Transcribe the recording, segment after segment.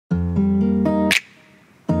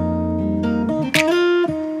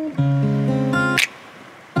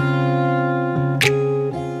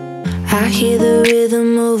hear the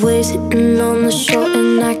rhythm of waves hitting on the shore,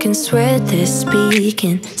 and I can swear they're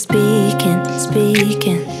speaking, speaking,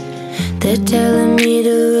 speaking. They're telling me to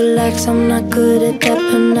relax, I'm not good at that,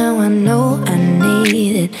 but now I know I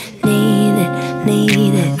need it, need it,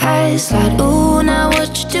 need it. I slide, ooh, now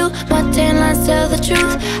what you do? My tan lines tell the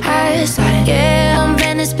truth. I slide, yeah, on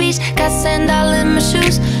Venice Beach, got sand all in my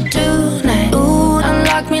shoes. Tonight, ooh,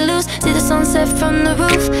 unlock me loose, see the sunset from the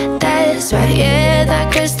roof. That's right, yeah,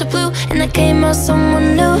 that crystal blue, and I came out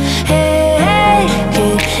someone new. Hey, hey,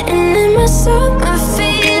 getting in my summer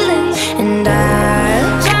feeling, and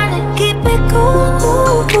I'm trying to keep it cool.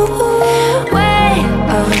 Way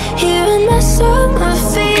up here in my summer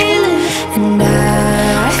feeling, and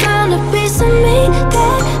I found a piece of me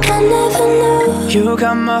that I never knew. You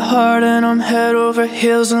got my heart and I'm head over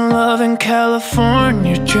heels in love in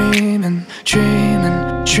California. Dreaming,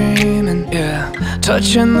 dreaming, dreaming, yeah.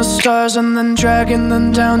 Touching the stars and then dragging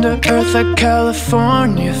them down to earth at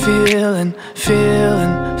California. Feeling,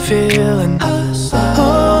 feeling, feeling.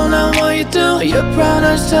 Oh, now what you do? Your brown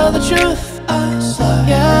eyes tell the truth.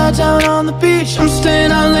 Yeah, down on the beach, I'm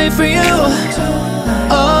staying out late for you.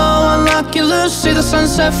 Oh, unlock you loose, see the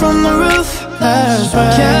sunset from the roof. That's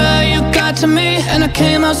right. Yeah, you got to me, and I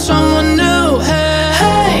came out someone new. Hey,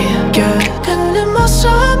 hey, getting in my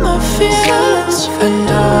summer feelings, and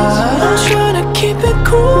I'm trying to keep it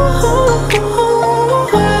cool.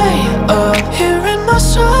 Way up here in my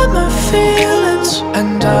summer feelings,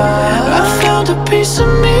 and I found a piece of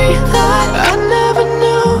me that I never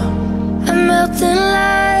knew. I'm melting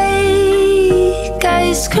like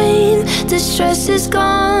ice cream, the stress is gone.